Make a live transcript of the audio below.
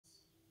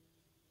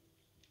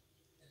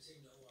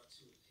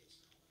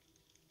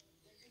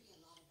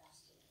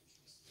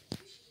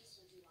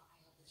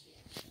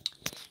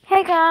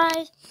Hey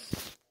guys,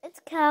 it's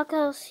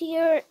Calcos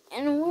here,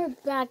 and we're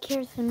back here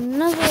with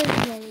another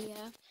video.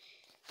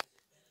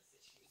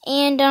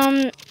 And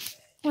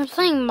we're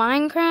playing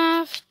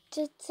Minecraft.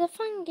 It's a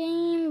fun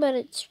game, but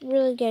it's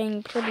really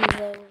getting pretty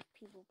low with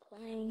people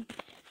playing.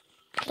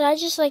 But I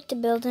just like to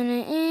build in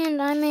it, and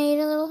I made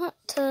a little hot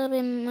tub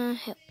in my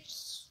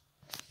house.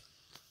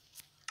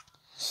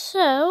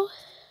 So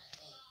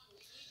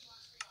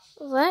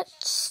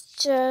let's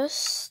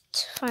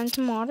just find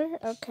some water.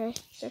 Okay,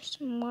 there's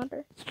some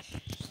water.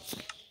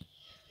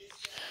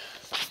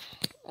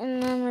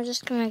 And then we're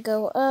just gonna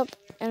go up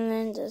and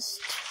then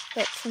just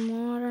put some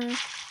water.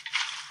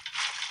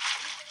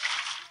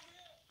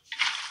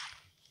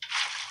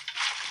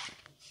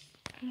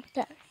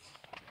 Okay.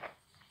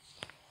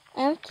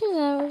 After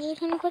that, we're just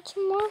gonna put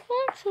some more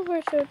blocks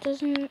over so it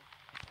doesn't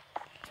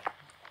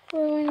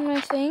ruin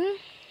my thing.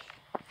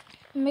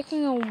 I'm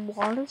making a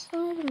water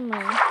slide in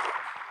my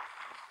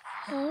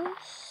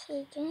house.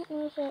 I don't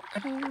know if that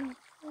can.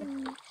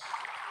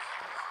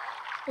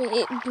 Wait,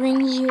 it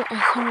brings you. I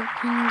thought it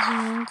brings you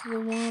into the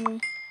water.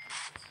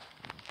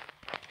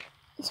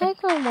 It's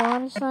like a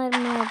water slide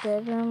in my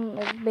bedroom.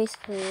 It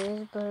basically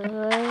is, but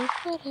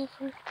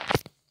whatever.